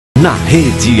na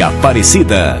Rede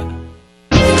Aparecida.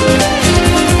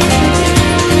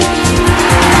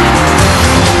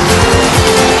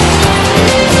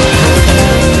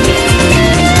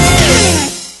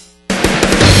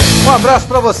 Um abraço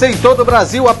para você em todo o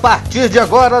Brasil, a partir de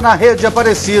agora na Rede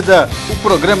Aparecida, o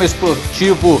programa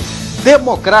esportivo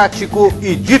democrático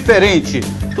e diferente.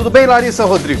 Tudo bem, Larissa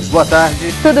Rodrigues? Boa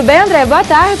tarde. Tudo bem, André? Boa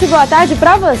tarde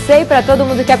para você e para todo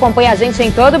mundo que acompanha a gente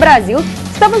em todo o Brasil.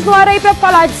 Estamos no ar aí para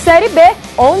falar de Série B.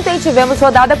 Ontem tivemos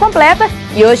rodada completa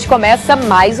e hoje começa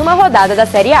mais uma rodada da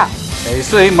Série A. É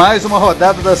isso aí, mais uma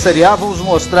rodada da Série A. Vamos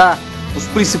mostrar os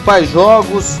principais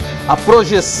jogos, a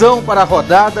projeção para a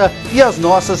rodada e as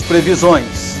nossas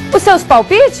previsões. Os seus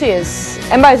palpites?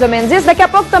 É mais ou menos isso? Daqui a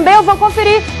pouco também eu vou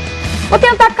conferir. Vou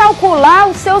tentar calcular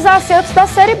os seus acertos da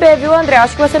Série B, viu, André?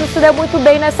 Acho que você não estudou muito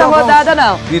bem nessa rodada,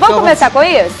 não. Vamos começar com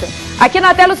isso? Aqui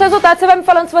na tela os resultados, você vai me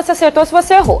falando se você acertou ou se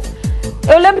você errou.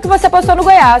 Eu lembro que você apostou no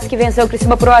Goiás, que venceu o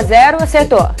Criciúma por 1-0,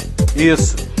 acertou.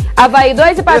 Isso. Avaí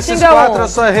 2 e Patinga 1. Esses quatro eu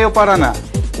só errei o Paraná.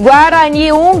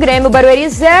 Guarani 1, Grêmio Barueri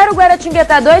 0,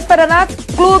 Guaratinguetá 2, Paraná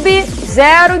Clube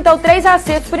 0, então 3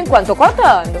 acertos por enquanto, tô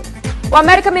contando. O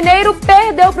América Mineiro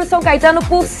perdeu pro São Caetano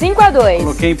por 5-2.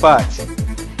 Coloquei empate.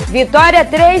 Vitória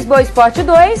 3, Boa Esporte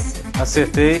 2.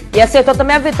 Acertei. E acertou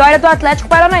também a vitória do Atlético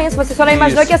Paranaense, você só não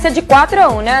imaginou que ia ser de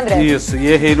 4-1, né, André? Isso, e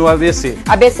errei no ABC.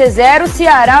 ABC 0,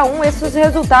 Ceará 1, esses os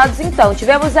resultados então.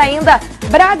 Tivemos ainda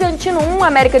Bragantino 1,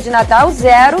 América de Natal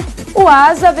 0, o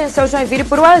Asa venceu o Joinville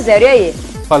por 1-0, e aí?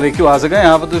 Falei que o Asa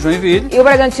ganhava do Joinville. E o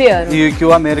Bragantino? E que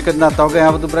o América de Natal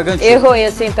ganhava do Bragantino. Errou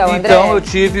esse então, André? Então eu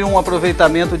tive um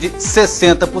aproveitamento de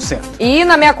 60%. E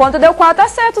na minha conta deu 4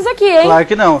 acertos aqui, hein? Claro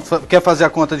que não. Quer fazer a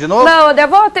conta de novo? Não, André,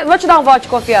 vou te dar um voto de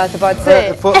confiança, pode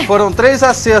ser? Foram 3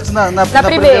 acertos na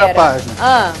primeira página.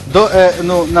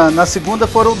 Na segunda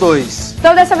foram 2.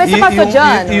 Então dessa vez você passou de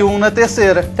ano? E um na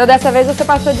terceira. Então dessa vez você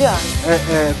passou de ano.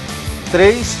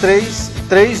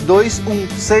 3, 2, 1.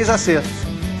 6 acertos.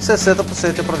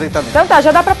 60% de aproveitamento. Então tá,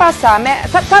 já dá pra passar.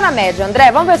 Tá na média,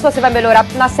 André. Vamos ver se você vai melhorar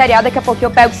na Série A. Daqui a pouquinho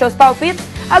eu pego seus palpites.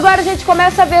 Agora a gente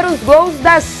começa a ver os gols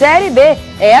da Série B.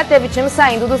 Teve time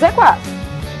saindo do Z4.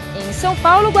 Em São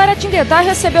Paulo, o Guaratinguetá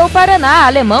recebeu o Paraná.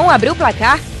 Alemão abriu o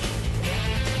placar.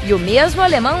 E o mesmo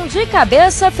Alemão de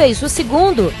cabeça fez o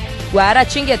segundo.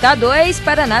 Guaratinguetá 2,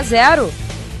 Paraná 0.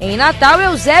 Em Natal,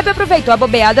 Eusébio aproveitou a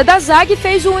bobeada da zaga e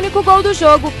fez o único gol do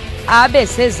jogo.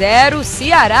 ABC 0,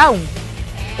 Ceará 1.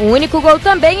 O único gol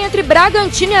também entre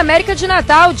Bragantino e América de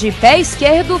Natal. De pé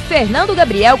esquerdo, Fernando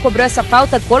Gabriel cobrou essa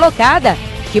falta colocada.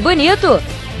 Que bonito!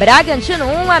 Bragantino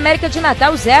 1, América de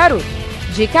Natal 0.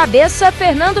 De cabeça,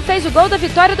 Fernando fez o gol da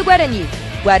vitória do Guarani.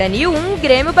 Guarani 1,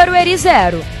 Grêmio Barueri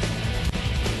 0.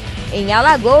 Em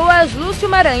Alagoas, Lúcio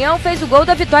Maranhão fez o gol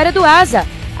da vitória do Asa.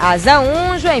 Asa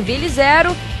 1, Joinville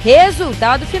 0.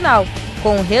 Resultado final.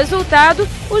 Com o resultado,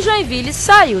 o Joinville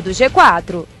saiu do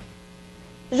G4.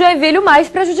 Joinville o mais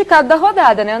prejudicado da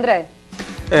rodada, né, André?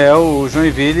 O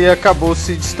Joinville acabou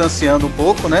se distanciando um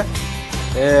pouco, né?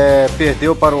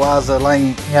 Perdeu para o Asa lá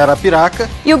em Arapiraca.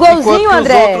 E o golzinho,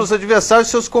 André? Os outros adversários,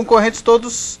 seus concorrentes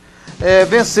todos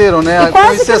venceram, né? E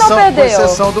quase que não perdeu. Com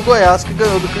exceção do Goiás, que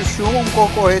ganhou do Criciúma, um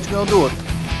concorrente ganhou do outro.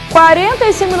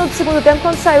 45 minutos do segundo tempo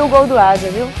quando saiu o gol do Asa,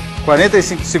 viu?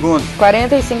 45 segundos.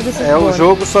 45 segundos. O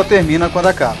jogo só termina quando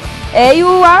acaba. E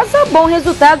o Asa, bom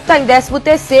resultado, está em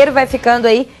 13º, vai ficando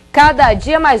aí cada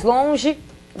dia mais longe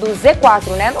do Z4,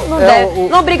 né?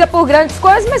 Não briga por grandes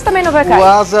coisas, mas também não vai cair. O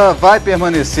Asa vai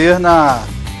permanecer na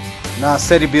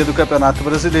Série B do Campeonato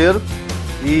Brasileiro,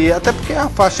 e até porque a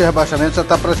faixa de rebaixamento já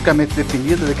está praticamente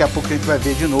definida, daqui a pouco a gente vai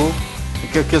ver de novo,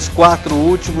 que os 4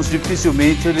 últimos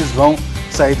dificilmente eles vão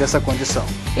sair dessa condição.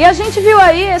 E a gente viu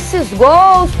aí esses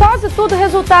gols, quase tudo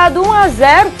resultado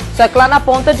 1-0, só que lá na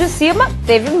ponta de cima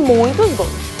teve muitos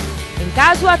gols. Em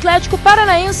casa, o Atlético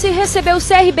Paranaense recebeu o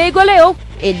CRB e goleou.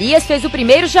 Elias fez o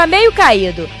primeiro já meio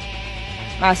caído.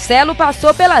 Marcelo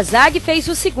passou pela zaga e fez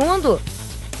o segundo.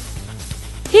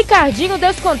 Ricardinho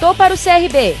descontou para o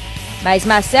CRB, mas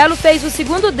Marcelo fez o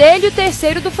segundo dele e o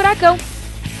terceiro do Furacão.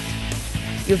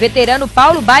 E o veterano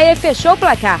Paulo Baier fechou o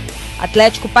placar.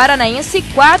 Atlético Paranaense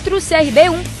 4, CRB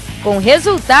 1. Com o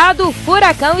resultado, o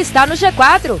Furacão está no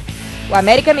G4. O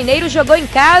América Mineiro jogou em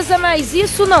casa, mas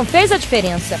isso não fez a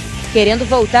diferença. Querendo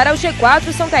voltar ao G4,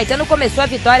 o São Caetano começou a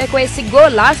vitória com esse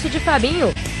golaço de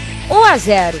Fabinho.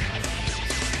 1-0.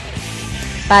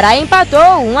 Pará empatou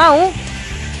 1-1.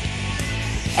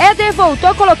 Éder voltou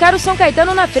a colocar o São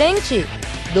Caetano na frente.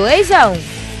 2-1.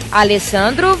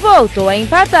 Alessandro voltou a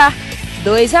empatar.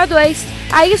 2-2.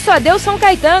 Aí só deu São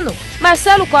Caetano.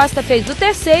 Marcelo Costa fez o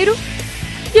terceiro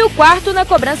e o quarto na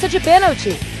cobrança de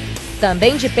pênalti.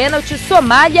 Também de pênalti,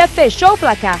 Somália fechou o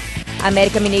placar.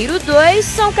 América Mineiro 2,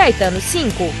 São Caetano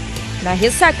 5. Na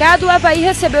ressacada, o Avaí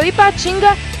recebeu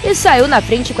Ipatinga e saiu na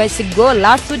frente com esse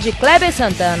golaço de Kleber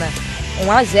Santana.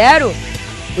 1-0.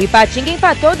 O Ipatinga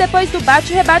empatou depois do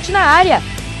bate-rebate na área.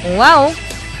 1-1.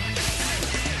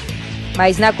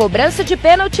 Mas na cobrança de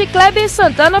pênalti, Kleber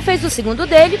Santana fez o segundo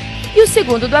dele e o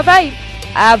segundo do Avaí.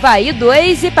 Avaí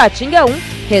 2, Ipatinga 1,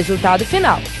 resultado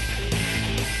final.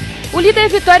 O líder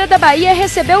Vitória da Bahia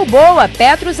recebeu Boa,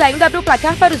 Petros ainda abriu o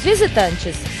placar para os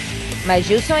visitantes. Mas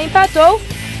Gilson empatou,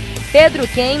 Pedro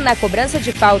Ken na cobrança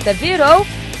de falta virou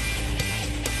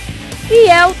e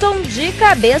Elton de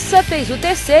cabeça fez o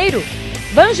terceiro.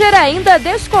 Banger ainda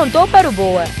descontou para o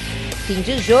Boa. Fim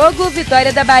de jogo,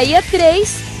 Vitória da Bahia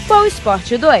 3, Boa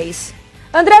Esporte 2.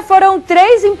 André, foram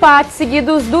 3 empates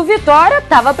seguidos do Vitória,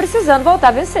 tava precisando voltar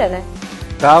a vencer, né?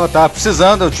 Tava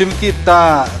precisando, é um time que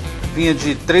vinha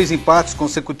de 3 empates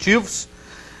consecutivos,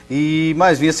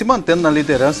 mas vinha se mantendo na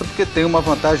liderança porque tem uma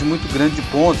vantagem muito grande de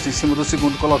pontos em cima do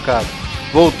segundo colocado.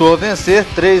 Voltou a vencer,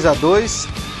 3-2,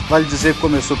 vale dizer que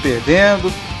começou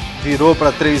perdendo, virou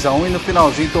para 3-1 e no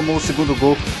finalzinho tomou o segundo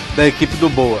gol da equipe do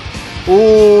Boa.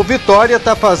 O Vitória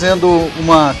está fazendo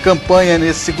uma campanha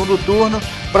nesse segundo turno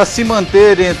para se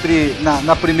manter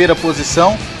na primeira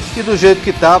posição e do jeito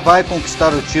que está vai conquistar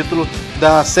o título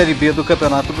da Série B do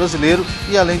Campeonato Brasileiro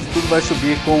e além de tudo vai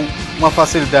subir com uma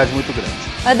facilidade muito grande.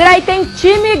 André, e tem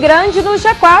time grande no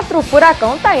G4, o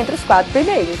Furacão está entre os 4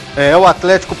 primeiros. O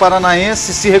Atlético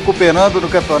Paranaense se recuperando no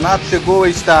campeonato, chegou a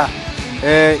estar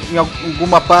em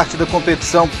alguma parte da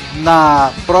competição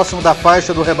próximo da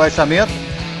faixa do rebaixamento.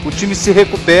 O time se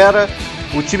recupera,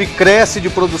 o time cresce de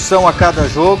produção a cada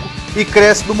jogo e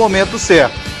cresce no momento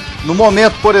certo. No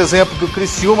momento, por exemplo, que o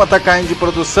Criciúma está caindo de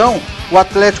produção, o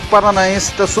Atlético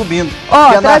Paranaense está subindo.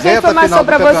 Trazer informação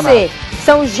para você.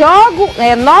 São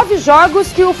 9 jogos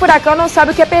que o Furacão não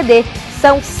sabe o que é perder.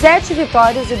 São 7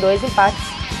 vitórias e 2 empates.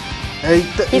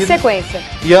 Que sequência.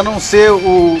 E a não ser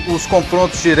os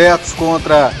confrontos diretos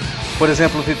contra, por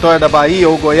exemplo, Vitória da Bahia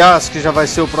ou Goiás, que já vai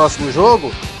ser o próximo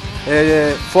jogo,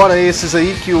 fora esses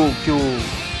aí que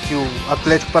o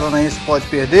Atlético Paranaense pode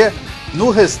perder, no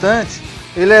restante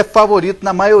ele é favorito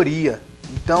na maioria.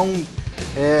 Então,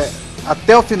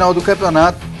 até o final do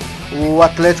campeonato, o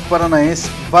Atlético Paranaense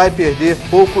vai perder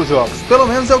poucos jogos. Pelo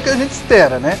menos é o que a gente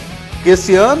espera, né? Porque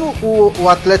esse ano o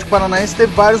Atlético Paranaense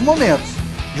teve vários momentos.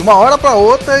 De uma hora para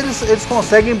outra eles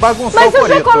conseguem bagunçar o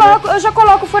coreto. Mas eu já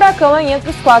coloco o Furacão aí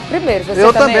entre os 4 primeiros.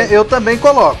 Eu também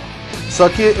coloco. Só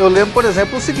que eu lembro, por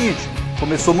exemplo, o seguinte,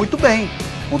 começou muito bem,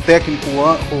 com o técnico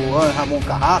Juan Ramon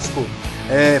Carrasco,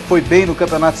 foi bem no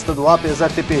campeonato estadual, apesar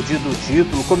de ter perdido o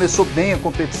título, começou bem a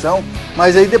competição,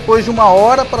 mas aí depois de uma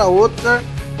hora para outra,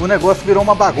 o negócio virou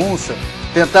uma bagunça.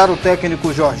 Tentaram o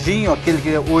técnico Jorginho, aquele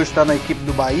que hoje está na equipe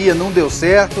do Bahia, não deu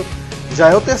certo, já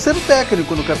é o terceiro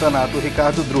técnico no campeonato, o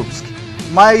Ricardo Drubski.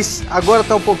 Mas agora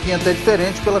está um pouquinho até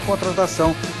diferente pela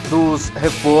contratação dos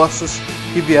reforços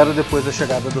que vieram depois da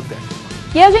chegada do técnico.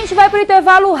 E a gente vai para o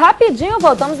intervalo rapidinho,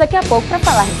 voltamos daqui a pouco para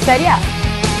falar de Série A.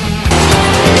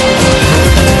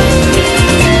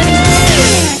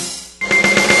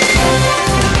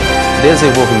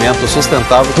 Desenvolvimento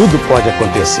sustentável, tudo pode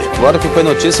acontecer. Agora que foi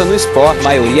notícia no esporte,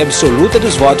 maioria absoluta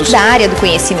dos votos da área do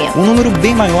conhecimento. Um número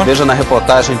bem maior. Veja na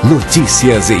reportagem.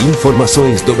 Notícias e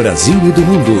informações do Brasil e do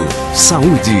mundo.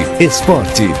 Saúde,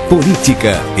 esporte,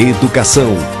 política,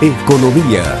 educação,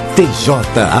 economia.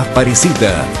 TJ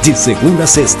Aparecida. De segunda a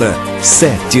sexta,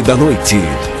 7 da noite.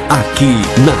 Aqui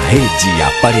na Rede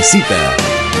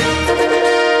Aparecida.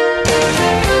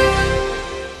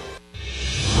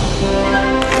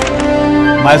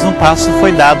 Mais um passo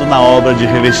foi dado na obra de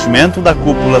revestimento da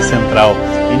cúpula central.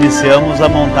 Iniciamos a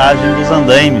montagem dos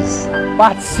andaimes.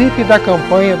 Participe da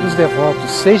campanha dos devotos,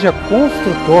 seja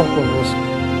construtor conosco.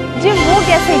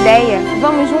 Divulgue essa ideia.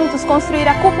 Vamos juntos construir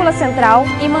a cúpula central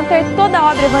e manter toda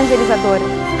a obra evangelizadora.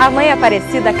 A Mãe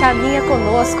Aparecida caminha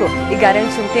conosco e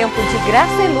garante um tempo de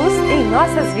graça e luz em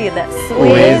nossas vidas. O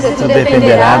êxito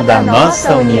dependerá da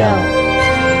nossa união.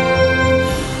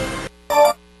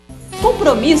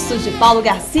 Compromissos de Paulo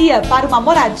Garcia para uma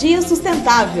moradia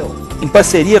sustentável. Em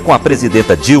parceria com a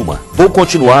presidenta Dilma, vou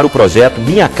continuar o projeto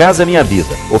Minha Casa Minha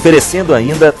Vida, oferecendo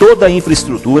ainda toda a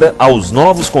infraestrutura aos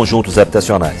novos conjuntos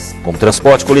habitacionais, como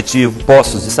transporte coletivo,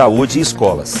 postos de saúde e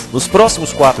escolas. Nos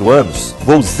próximos 4 anos,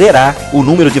 vou zerar o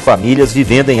número de famílias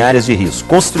vivendo em áreas de risco,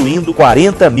 construindo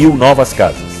 40 mil novas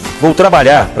casas. Vou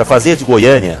trabalhar para fazer de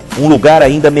Goiânia um lugar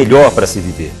ainda melhor para se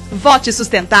viver. Vote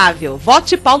sustentável.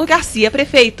 Vote Paulo Garcia,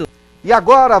 prefeito. E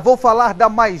agora vou falar da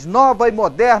mais nova e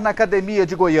moderna academia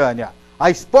de Goiânia,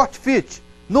 a Sport Fit,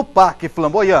 no Parque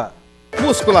Flamboyant.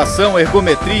 Musculação,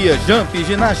 ergometria, jump,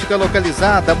 ginástica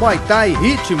localizada, muay thai,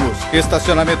 ritmos,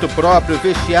 estacionamento próprio,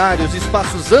 vestiários,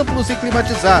 espaços amplos e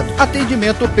climatizados,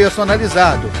 atendimento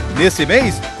personalizado. Nesse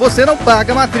mês, você não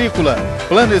paga matrícula.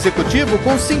 Plano executivo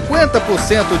com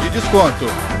 50% de desconto.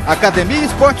 Academia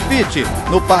Sport Fit,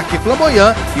 no Parque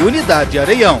Flamboyant e Unidade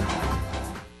Areião.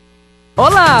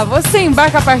 Olá, você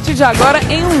embarca a partir de agora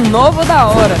em um novo Da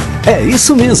Hora. É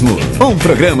isso mesmo, um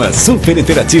programa super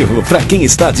interativo para quem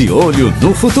está de olho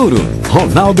no futuro.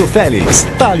 Ronaldo Félix,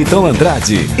 Thaliton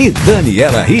Andrade e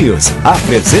Daniela Rios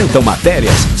apresentam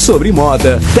matérias sobre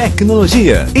moda,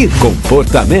 tecnologia e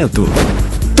comportamento.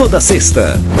 Toda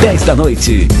sexta, 10 da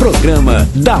noite, programa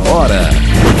Da Hora.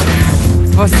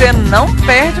 Você não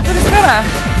perde por esperar.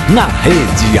 Na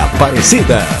Rede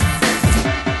Aparecida.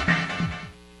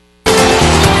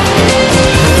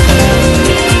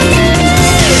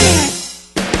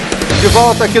 De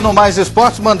volta aqui no Mais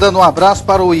Esportes, mandando um abraço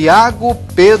para o Iago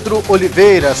Pedro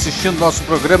Oliveira, assistindo nosso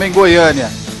programa em Goiânia.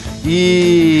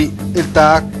 E ele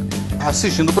está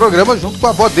assistindo o programa junto com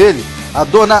a avó dele, a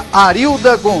dona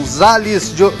Arilda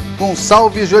Gonçalves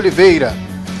de Oliveira.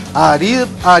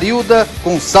 Arilda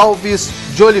Gonçalves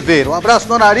de Oliveira. Um abraço,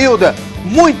 dona Arilda.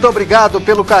 Muito obrigado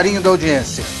pelo carinho da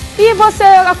audiência. E você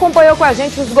acompanhou com a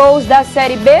gente os gols da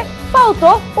Série B?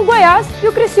 Faltou o Goiás e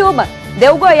o Criciúma.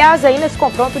 Deu o Goiás aí nesse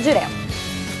confronto direto.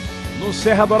 No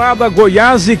Serra Dourada,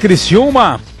 Goiás e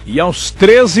Criciúma. E aos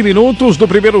 13 minutos do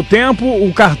primeiro tempo,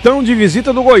 o cartão de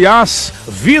visita do Goiás.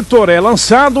 Vitor é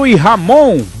lançado e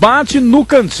Ramon bate no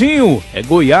cantinho. É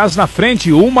Goiás na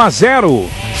frente, 1-0.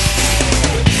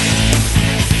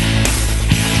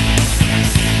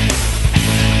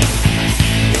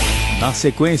 Na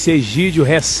sequência, Egídio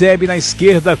recebe na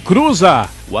esquerda, cruza.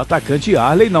 O atacante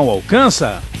Arley não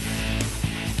alcança.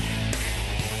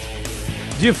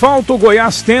 De falta, o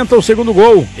Goiás tenta o segundo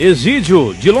gol.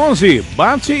 Egídio, de longe,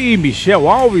 bate e Michel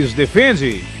Alves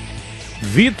defende.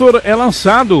 Vitor é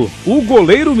lançado. O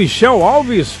goleiro Michel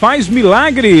Alves faz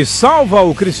milagre e salva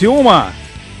o Criciúma.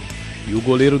 E o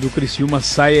goleiro do Criciúma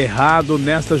sai errado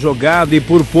nesta jogada e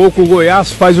por pouco o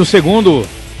Goiás faz o segundo.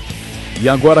 E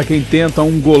agora quem tenta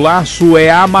um golaço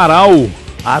é Amaral.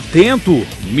 Atento,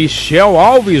 Michel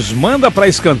Alves manda para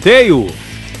escanteio.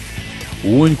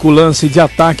 O único lance de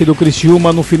ataque do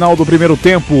Criciúma no final do primeiro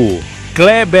tempo.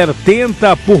 Kleber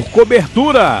tenta por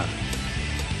cobertura.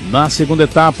 Na segunda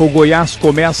etapa, o Goiás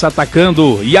começa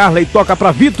atacando. Yarley toca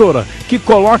para Vitor, que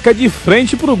coloca de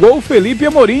frente para o gol Felipe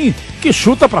Amorim, que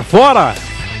chuta para fora.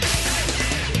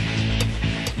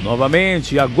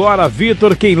 Novamente, agora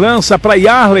Vitor quem lança para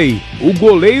Yarley. O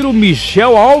goleiro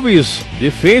Michel Alves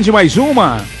defende mais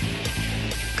uma.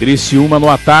 Criciúma no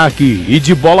ataque e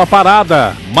de bola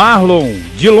parada. Marlon,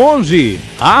 de longe.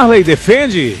 Arley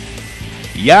defende.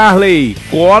 Yarley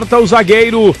corta o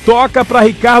zagueiro. Toca para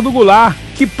Ricardo Goulart,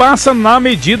 que passa na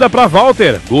medida para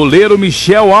Walter. Goleiro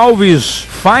Michel Alves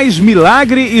faz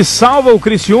milagre e salva o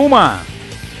Criciúma.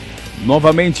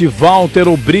 Novamente Walter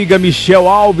obriga Michel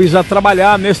Alves a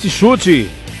trabalhar neste chute.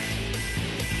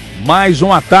 Mais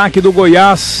um ataque do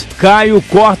Goiás. Caio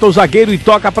corta o zagueiro e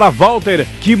toca para Walter,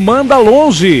 que manda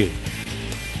longe.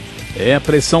 É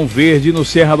pressão verde no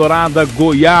Serra Dourada.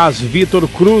 Goiás, Vitor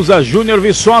cruza, Júnior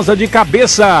Viçosa de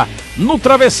cabeça. No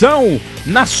travessão,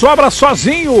 na sobra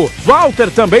sozinho. Walter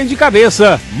também de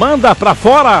cabeça, manda para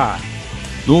fora.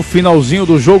 No finalzinho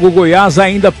do jogo, o Goiás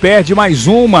ainda perde mais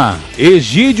uma.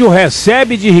 Egídio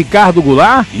recebe de Ricardo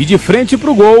Goulart e de frente para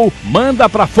o gol, manda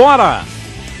para fora.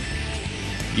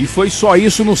 E foi só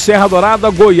isso no Serra Dourada.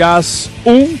 Goiás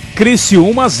 1,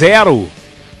 Criciúma 0.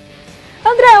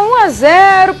 André,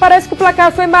 1-0, parece que o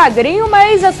placar foi magrinho,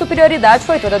 mas a superioridade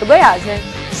foi toda do Goiás, né?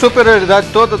 Superioridade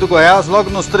toda do Goiás, logo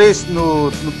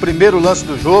no primeiro lance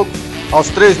do jogo. Aos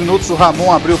 3 minutos o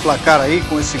Ramon abriu o placar aí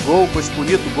com esse gol, com esse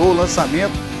bonito gol,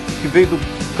 lançamento que veio do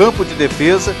campo de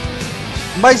defesa.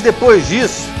 Mas depois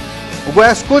disso, o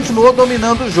Goiás continuou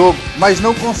dominando o jogo, mas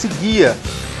não conseguia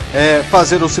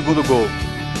fazer o segundo gol.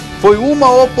 Foi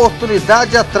uma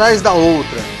oportunidade atrás da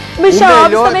outra. O Michel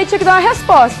Alves também tinha que dar uma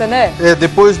resposta, né?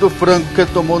 Depois do frango que ele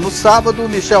tomou no sábado, o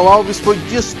Michel Alves foi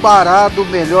disparado o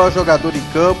melhor jogador em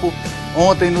campo.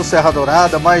 Ontem no Serra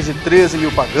Dourada, mais de 13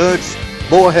 mil pagantes.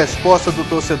 Boa resposta do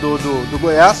torcedor do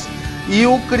Goiás. E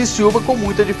o Criciúma com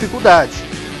muita dificuldade.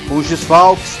 Os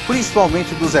desfalques,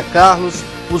 principalmente do Zé Carlos,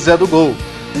 o Zé do gol.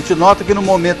 A gente nota que no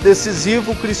momento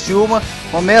decisivo o Criciúma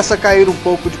começa a cair um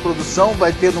pouco de produção,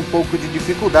 vai tendo um pouco de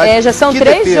dificuldade. Já são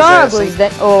 3 jogos,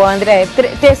 André.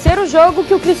 Terceiro jogo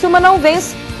que o Criciúma não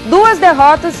vence, 2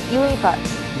 derrotas e 1 empate.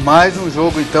 Mais um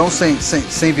jogo então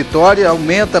sem vitória,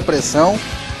 aumenta a pressão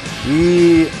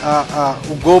e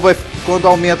o gol quando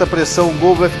aumenta a pressão, o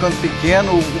gol vai ficando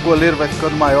pequeno, o goleiro vai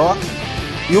ficando maior.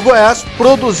 E o Goiás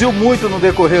produziu muito no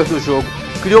decorrer do jogo,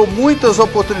 criou muitas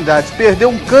oportunidades, perdeu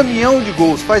um caminhão de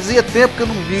gols. Fazia tempo que eu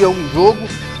não via um jogo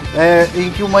em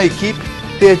que uma equipe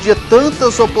perdia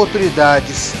tantas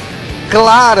oportunidades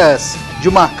claras de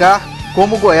marcar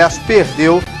como o Goiás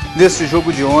perdeu nesse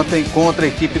jogo de ontem contra a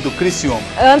equipe do Criciúma.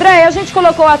 André, a gente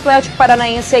colocou o Atlético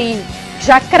Paranaense aí,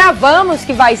 já cravamos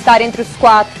que vai estar entre os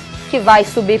 4 que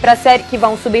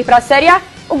vão subir para a Série A.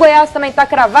 O Goiás também está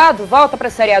cravado? Volta para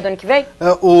a Série A do ano que vem?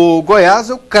 O Goiás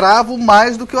eu cravo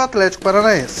mais do que o Atlético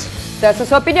Paranaense. Essa é a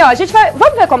sua opinião.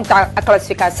 Vamos ver como está a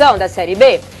classificação da Série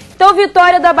B? Então,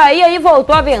 Vitória da Bahia aí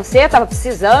voltou a vencer, estava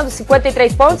precisando,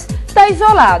 53 pontos, está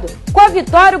isolado. Com a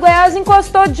vitória, o Goiás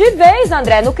encostou de vez,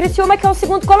 André, no Criciúma, que é o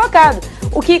segundo colocado.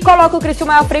 O que coloca o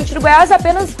Criciúma à frente do Goiás é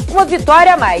apenas uma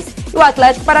vitória a mais. E o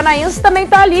Atlético Paranaense também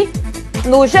está ali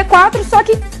no G4, só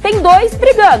que tem 2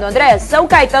 brigando, André. São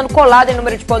Caetano colado em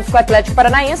número de pontos com o Atlético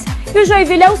Paranaense e o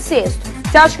Joinville é o 6º.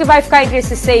 Você acha que vai ficar entre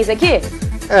esses 6 aqui?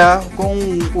 Com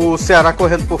o Ceará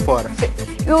correndo por fora.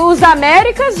 Os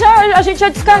Américas a gente já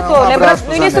descartou. Lembra,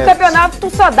 no início do campeonato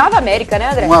tu só dava América, né,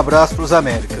 André? Um abraço para os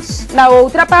Américas. Na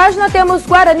outra página temos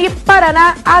Guarani,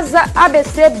 Paraná, Asa,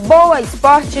 ABC, Boa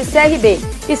Esporte e CRB.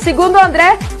 E segundo o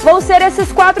André, vão ser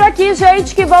esses 4 aqui,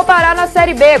 gente, que vão parar na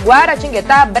Série B.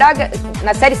 Guaratinguetá,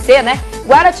 na Série C, né?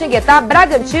 Guaratinguetá,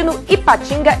 Bragantino,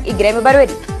 Ipatinga e Grêmio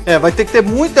Barueri. Vai ter que ter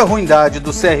muita ruindade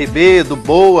do CRB, do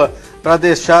Boa, para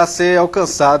deixar ser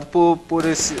alcançado por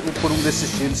um desses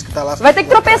times que está lá. Vai ter que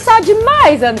tropeçar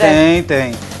demais, André.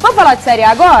 Tem. Vamos falar de Série A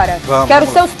agora? Vamos. Quero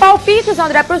seus palpites,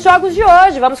 André, para os jogos de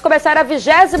hoje. Vamos começar a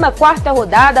 24ª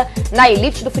rodada na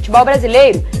elite do futebol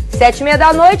brasileiro. 7h30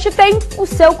 da noite tem o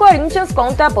seu Corinthians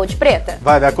contra a Ponte Preta.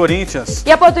 Vai dar Corinthians.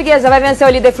 E a Portuguesa vai vencer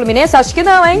o líder Fluminense? Acho que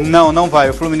não, hein? Não vai.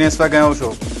 O Fluminense vai ganhar o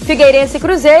jogo. Figueirense e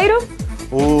Cruzeiro.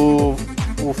 O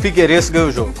Figueirense ganha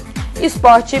o jogo.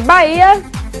 Esporte e Bahia.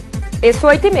 Esse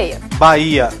 8h30.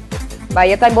 Bahia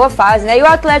tá em boa fase, né? E o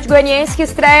Atlético Goianiense, que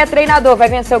estreia treinador, vai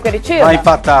vencer o Curitiba? Vai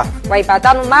empatar. Vai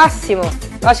empatar no máximo.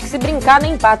 Eu acho que se brincar,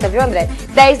 nem empata, viu, André?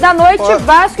 10 da noite,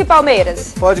 Vasco e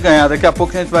Palmeiras. Pode ganhar, daqui a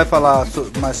pouco a gente vai falar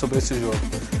mais sobre esse jogo.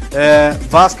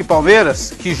 Vasco e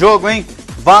Palmeiras, que jogo, hein?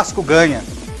 Vasco ganha.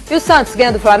 E o Santos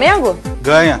ganha do Flamengo?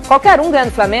 Ganha. Qualquer um ganha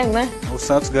do Flamengo, né? O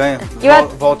Santos ganha. E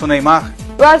volta o Neymar.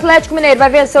 O Atlético Mineiro vai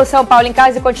vencer o São Paulo em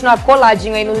casa e continuar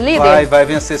coladinho aí no líder? Vai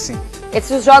vencer sim.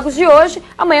 Esses jogos de hoje,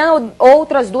 amanhã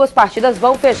outras 2 partidas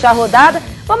vão fechar a rodada.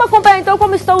 Vamos acompanhar então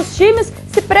como estão os times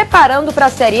se preparando para a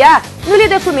Série A. No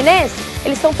líder Fluminense,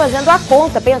 eles estão fazendo a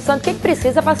conta, pensando o que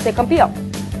precisa para ser campeão.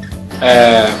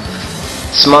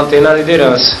 Se manter na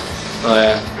liderança.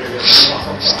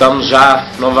 Estamos já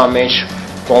novamente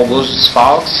com alguns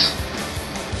desfalques.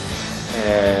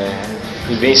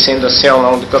 E vem sendo assim ao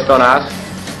longo do campeonato.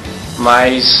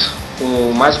 Mas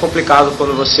o mais complicado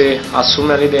quando você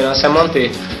assume a liderança é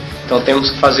manter. Então temos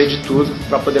que fazer de tudo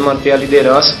para poder manter a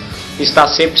liderança e estar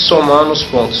sempre somando os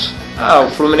pontos.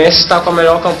 O Fluminense está com a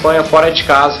melhor campanha fora de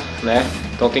casa, né?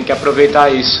 Então tem que aproveitar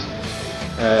isso.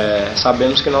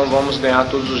 Sabemos que não vamos ganhar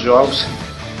todos os jogos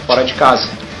fora de casa,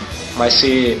 mas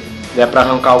se der para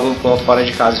arrancar algum ponto fora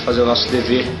de casa e fazer o nosso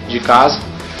dever de casa,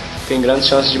 tem grandes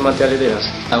chances de manter a liderança.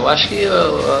 Eu acho que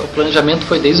o planejamento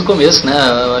foi desde o começo, né?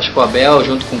 Eu acho que o Abel,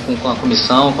 junto com a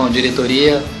comissão, com a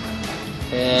diretoria,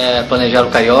 planejaram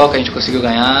o Carioca, a gente conseguiu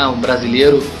ganhar, o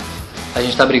brasileiro, a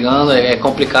gente está brigando, é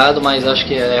complicado, mas acho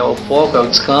que é o foco, é o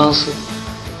descanso,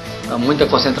 muita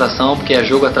concentração, porque é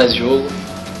jogo atrás de jogo.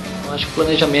 Eu acho que o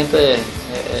planejamento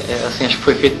assim, acho que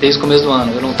foi feito desde o começo do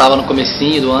ano. Eu não estava no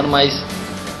comecinho do ano, mas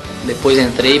depois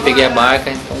entrei, peguei a barca,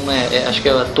 então acho que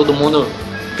todo mundo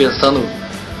pensando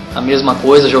a mesma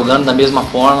coisa, jogando da mesma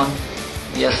forma,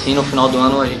 e assim no final do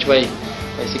ano a gente vai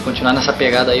se continuar nessa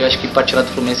pegada aí. Eu acho que para tirar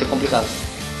do Fluminense é complicado.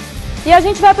 E a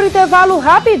gente vai para o intervalo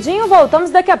rapidinho,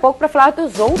 voltamos daqui a pouco para falar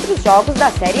dos outros jogos da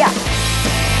Série A.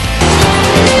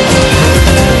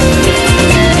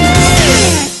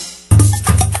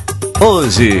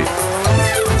 Hoje,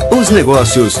 os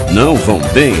negócios não vão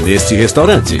bem neste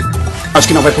restaurante. Acho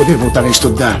que não vai poder voltar a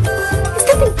estudar.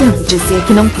 Está tentando dizer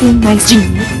que não tem mais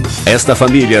dinheiro? Esta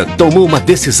família tomou uma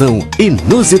decisão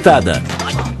inusitada.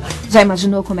 Já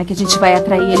imaginou como é que a gente vai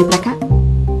atrair ele pra cá?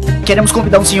 Queremos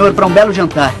convidar um senhor para um belo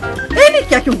jantar. Ele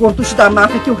quer que o gorducho da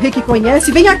máfia que o Rick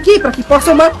conhece venha aqui para que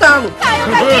possam matá-lo.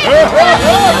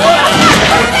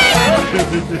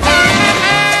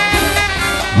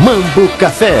 Mambo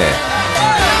Café,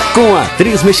 com a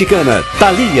atriz mexicana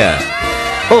Thalia.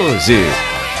 Hoje,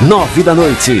 9 da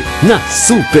noite, na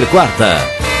Super Quarta.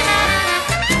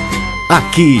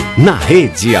 Aqui na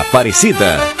Rede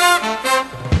Aparecida.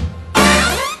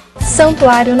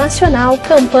 Santuário Nacional,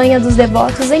 campanha dos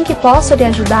devotos, em que posso lhe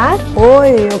ajudar?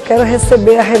 Oi, eu quero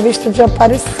receber a revista de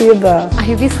Aparecida. A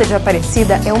revista de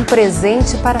Aparecida é um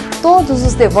presente para todos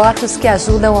os devotos que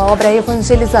ajudam a obra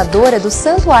evangelizadora do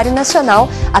Santuário Nacional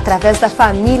através da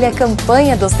família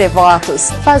Campanha dos Devotos.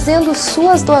 Fazendo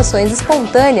suas doações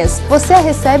espontâneas, você a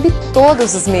recebe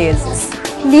todos os meses.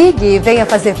 Ligue e venha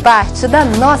fazer parte da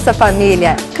nossa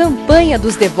família. Campanha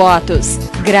dos Devotos.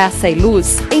 Graça e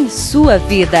luz em sua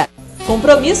vida.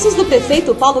 Compromissos do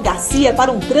prefeito Paulo Garcia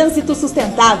para um trânsito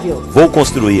sustentável. Vou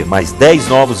construir mais 10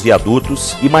 novos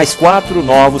viadutos e mais 4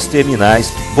 novos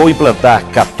terminais. Vou implantar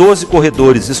 14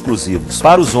 corredores exclusivos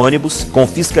para os ônibus com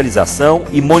fiscalização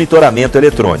e monitoramento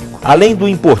eletrônico. Além do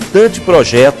importante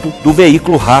projeto do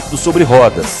veículo rápido sobre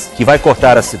rodas, que vai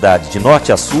cortar a cidade de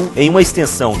norte a sul em uma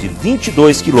extensão de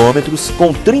 22 quilômetros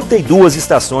com 32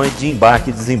 estações de embarque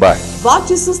e desembarque.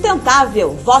 Vote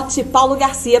sustentável. Vote Paulo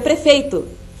Garcia, prefeito.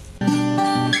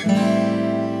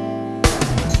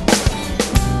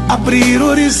 Abrir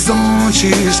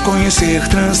horizontes, conhecer,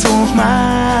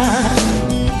 transformar.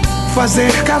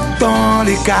 Fazer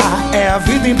católica é a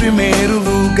vida em primeiro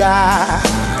lugar.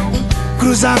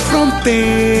 Cruzar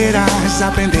fronteiras,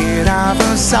 aprender a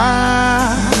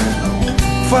avançar.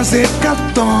 Fazer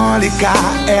católica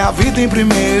é a vida em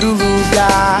primeiro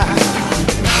lugar.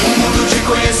 Um mundo de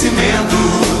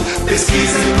conhecimento,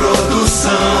 pesquisa e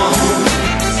produção.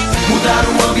 Mudar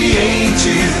o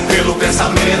ambiente pelo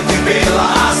pensamento e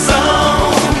pela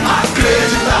ação.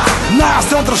 Acreditar na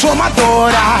ação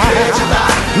transformadora. Acreditar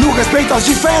no respeito às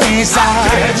diferenças.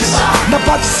 Acreditar na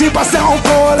participação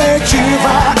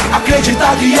coletiva.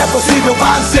 Acreditar que é possível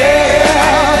fazer.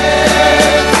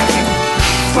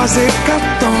 Fazer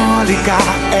católica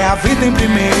é a vida em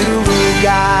primeiro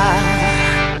lugar.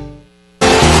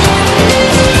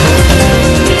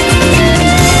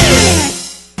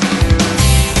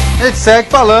 A gente segue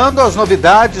falando as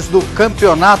novidades do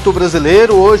Campeonato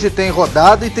Brasileiro. Hoje tem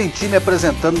rodada e tem time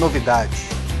apresentando novidades.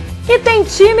 E tem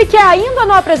time que ainda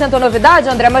não apresentou novidade,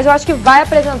 André, mas eu acho que vai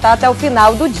apresentar até o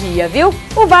final do dia, viu?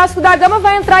 O Vasco da Gama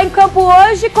vai entrar em campo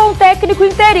hoje com o técnico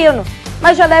interino,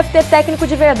 mas já deve ter técnico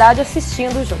de verdade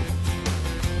assistindo o jogo.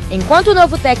 Enquanto o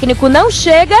novo técnico não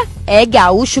chega, é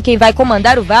Gaúcho quem vai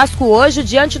comandar o Vasco hoje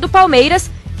diante do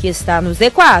Palmeiras, que está no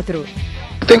Z4.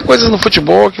 Tem coisas no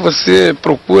futebol que você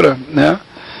procura, né,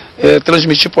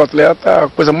 transmitir para o atleta. A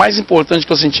coisa mais importante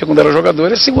que eu sentia quando era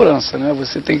jogador é segurança, né?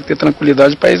 Você tem que ter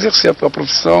tranquilidade para exercer a tua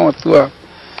profissão,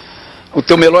 o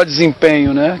teu melhor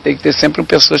desempenho, né? Tem que ter sempre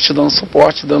pessoas te dando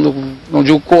suporte, dando, não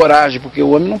digo coragem, porque o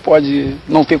homem não pode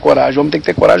não ter coragem, o homem tem que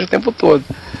ter coragem o tempo todo.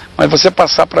 Mas você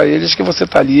passar para eles que você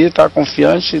está ali, está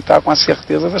confiante, está com a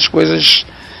certeza das coisas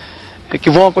que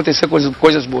vão acontecer,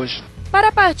 coisas boas. Para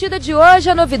a partida de hoje,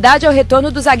 a novidade é o retorno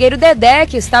do zagueiro Dedé,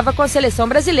 que estava com a seleção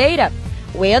brasileira.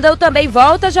 O Wendel também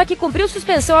volta, já que cumpriu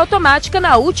suspensão automática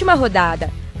na última rodada.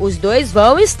 Os dois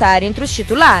vão estar entre os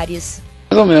titulares.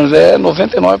 Mais ou menos,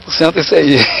 99% isso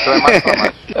aí. Então é mais pra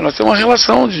mais. Nós temos uma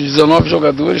relação de 19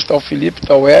 jogadores, tá o Felipe,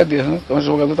 tá o Éder, né? Então o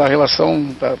jogador da relação,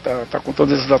 tá com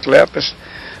todos esses atletas.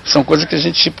 São coisas que a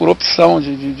gente, por opção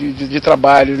de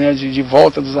trabalho, né, de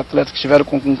volta dos atletas que estiveram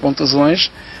com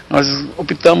contusões, nós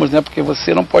optamos, né, porque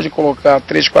você não pode colocar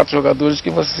 3, 4 jogadores que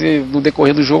você, no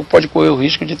decorrer do jogo, pode correr o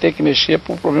risco de ter que mexer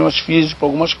por problemas físicos, por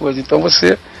algumas coisas. Então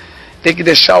você tem que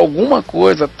deixar alguma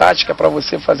coisa tática para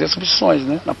você fazer substituições,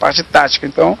 né, na parte tática.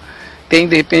 Então tem,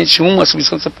 de repente, uma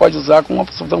substituição que você pode usar com uma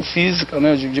substituição física,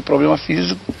 né, de problema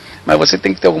físico, mas você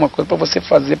tem que ter alguma coisa para você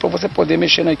fazer, para você poder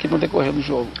mexer na equipe no decorrer do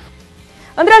jogo.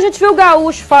 André, a gente viu o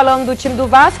Gaúcho falando do time do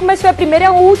Vasco, mas foi a primeira e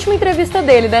a última entrevista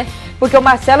dele, né? Porque o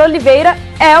Marcelo Oliveira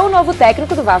é o novo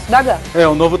técnico do Vasco da Gama. É,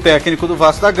 o novo técnico do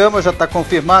Vasco da Gama, já está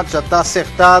confirmado, já está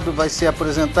acertado, vai ser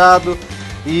apresentado.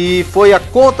 E foi a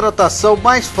contratação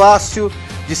mais fácil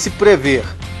de se prever.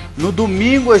 No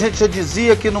domingo a gente já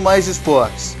dizia aqui no Mais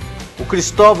Esportes, o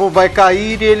Cristóvão vai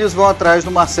cair e eles vão atrás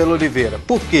do Marcelo Oliveira.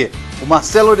 Por quê? O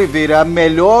Marcelo Oliveira é a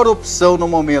melhor opção no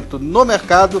momento no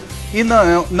mercado e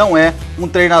não é um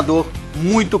treinador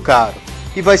muito caro.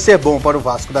 E vai ser bom para o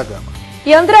Vasco da Gama.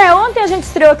 E André, ontem a gente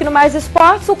estreou aqui no Mais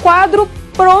Esportes o quadro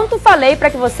Pronto Falei, para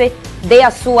que você dê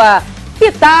a sua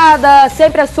pitada,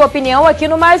 sempre a sua opinião aqui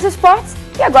no Mais Esportes.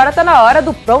 E agora está na hora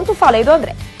do Pronto Falei do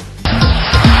André.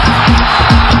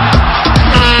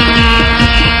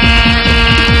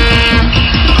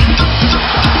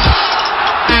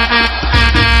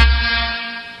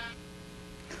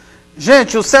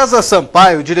 Gente, o César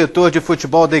Sampaio, diretor de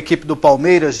futebol da equipe do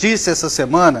Palmeiras, disse essa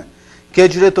semana que a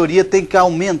diretoria tem que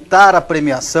aumentar a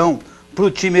premiação para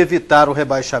o time evitar o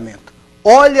rebaixamento.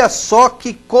 Olha só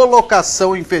que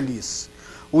colocação infeliz.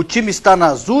 O time está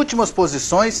nas últimas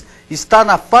posições, está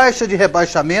na faixa de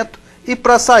rebaixamento e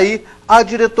para sair a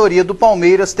diretoria do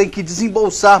Palmeiras tem que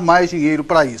desembolsar mais dinheiro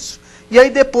para isso. E aí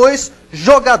depois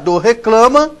jogador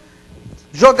reclama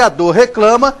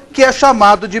que é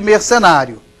chamado de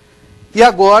mercenário. E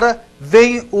agora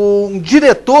vem um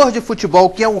diretor de futebol,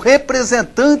 que é um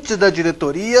representante da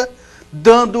diretoria,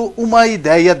 dando uma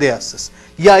ideia dessas.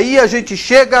 E aí a gente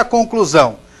chega à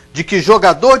conclusão de que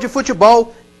jogador de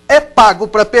futebol é pago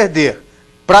para perder.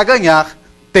 Para ganhar,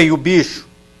 tem o bicho.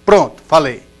 Pronto,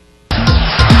 falei.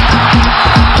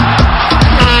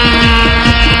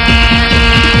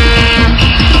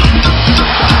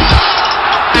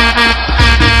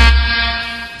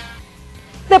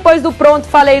 Depois do pronto,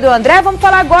 falei do André, vamos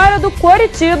falar agora do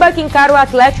Coritiba, que encara o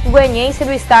Atlético Goianiense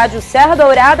no estádio Serra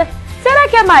Dourada. Será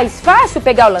que é mais fácil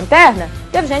pegar o Lanterna?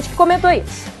 Teve gente que comentou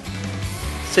isso.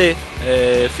 Sí,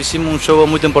 hicimos un juego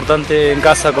muy importante en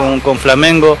casa con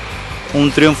Flamengo,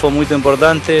 un triunfo muy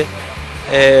importante.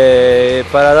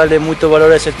 Para darle mucho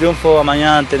valor a ese triunfo,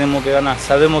 mañana tenemos que ganar.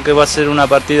 Sabemos que va a ser una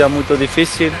partida muy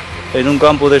difícil, en un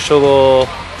campo de juego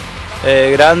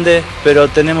grande, pero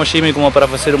tenemos Jimmy como para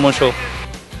hacer un buen jogo.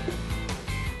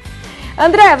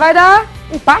 André, vai dar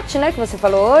empate, né, que você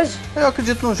falou hoje? Eu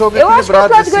acredito num jogo equilibrado. Eu acho que o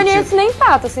Atlético Goianiense nem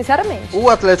empata, sinceramente. O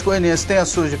Atlético Goianiense tem as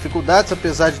suas dificuldades,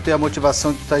 apesar de ter a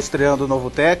motivação de estar estreando o novo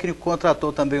técnico,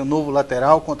 contratou também o novo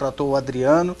lateral, contratou o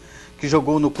Adriano, que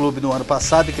jogou no clube no ano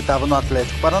passado e que estava no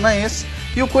Atlético Paranaense,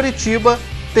 e o Coritiba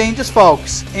tem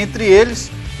desfalques, entre eles,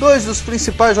 dois dos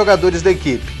principais jogadores da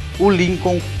equipe, o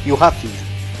Lincoln e o Rafinha.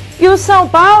 E o São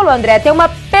Paulo, André, tem uma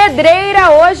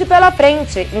pedreira hoje pela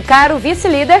frente, encara o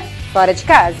vice-líder fora de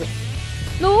casa.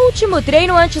 No último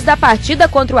treino antes da partida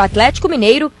contra o Atlético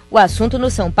Mineiro, o assunto no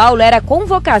São Paulo era a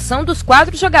convocação dos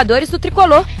 4 jogadores do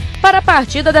tricolor para a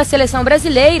partida da seleção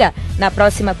brasileira, na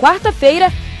próxima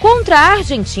quarta-feira, contra a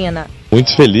Argentina.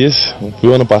 Muito feliz, fui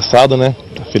o ano passado, né?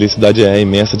 A felicidade é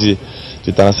imensa de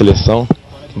estar na seleção.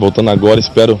 Voltando agora,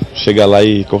 espero chegar lá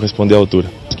e corresponder à altura.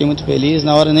 Fiquei muito feliz,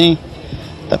 na hora nem...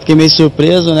 Fiquei meio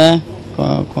surpreso, né,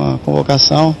 com a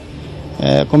convocação.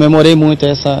 Comemorei muito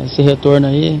esse retorno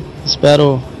aí,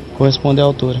 espero corresponder à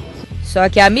altura. Só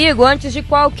que, amigo, antes de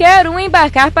qualquer um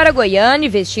embarcar para Goiânia e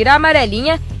vestir a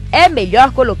amarelinha, é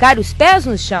melhor colocar os pés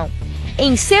no chão.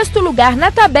 Em 6º lugar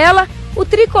na tabela, o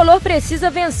tricolor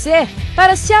precisa vencer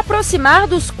para se aproximar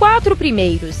dos 4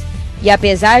 primeiros. E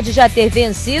apesar de já ter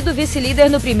vencido o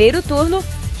vice-líder no primeiro turno,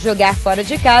 jogar fora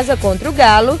de casa contra o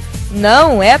Galo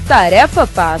não é tarefa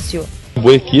fácil.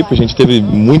 Boa equipe, a gente teve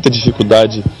muita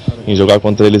dificuldade em jogar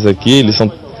contra eles aqui. Eles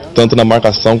são, tanto na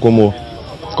marcação como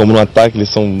no ataque, eles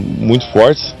são muito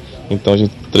fortes. Então a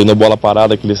gente treinou bola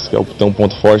parada, que eles têm um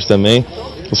ponto forte também.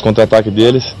 Os contra-ataques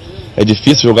deles, é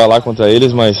difícil jogar lá contra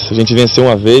eles, mas a gente venceu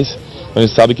uma vez. A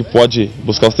gente sabe que pode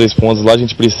buscar os 3 pontos lá, a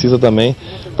gente precisa também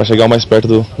para chegar mais perto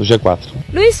do G4.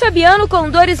 Luiz Fabiano, com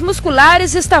dores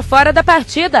musculares, está fora da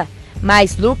partida.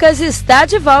 Mas Lucas está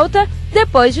de volta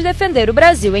depois de defender o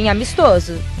Brasil em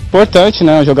amistoso. Importante,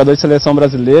 né? Um jogador de seleção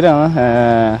brasileira,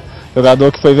 né?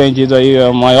 Jogador que foi vendido aí,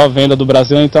 a maior venda do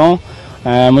Brasil, então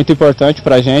é muito importante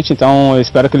pra gente. Então eu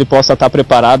espero que ele possa estar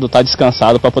preparado, estar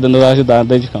descansado para poder nos ajudar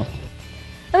dentro de campo.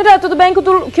 André, tudo bem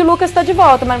que o Lucas está de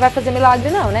volta, mas não vai fazer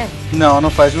milagre não, né? Não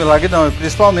faz milagre não, e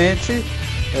principalmente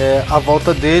a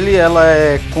volta dele, ela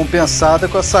é compensada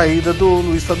com a saída do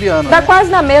Luiz Fabiano. Tá, né?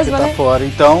 Quase na mesma, que tá, né? Fora.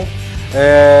 Então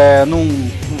não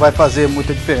vai fazer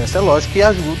muita diferença. É lógico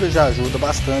que já ajuda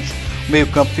bastante. O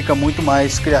meio-campo fica muito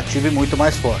mais criativo e muito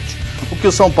mais forte. O que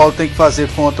o São Paulo tem que fazer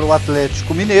contra o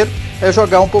Atlético Mineiro é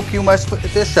jogar um pouquinho mais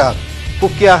fechado,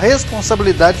 porque a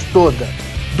responsabilidade toda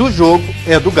do jogo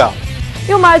é do Galo.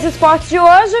 E o Mais Esportes de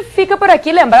hoje fica por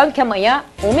aqui, lembrando que amanhã,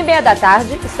 1h30 da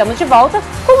tarde, estamos de volta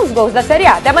com os gols da Série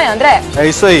A. Até amanhã, André. É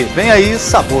isso aí, vem aí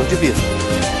Sabor de Vida.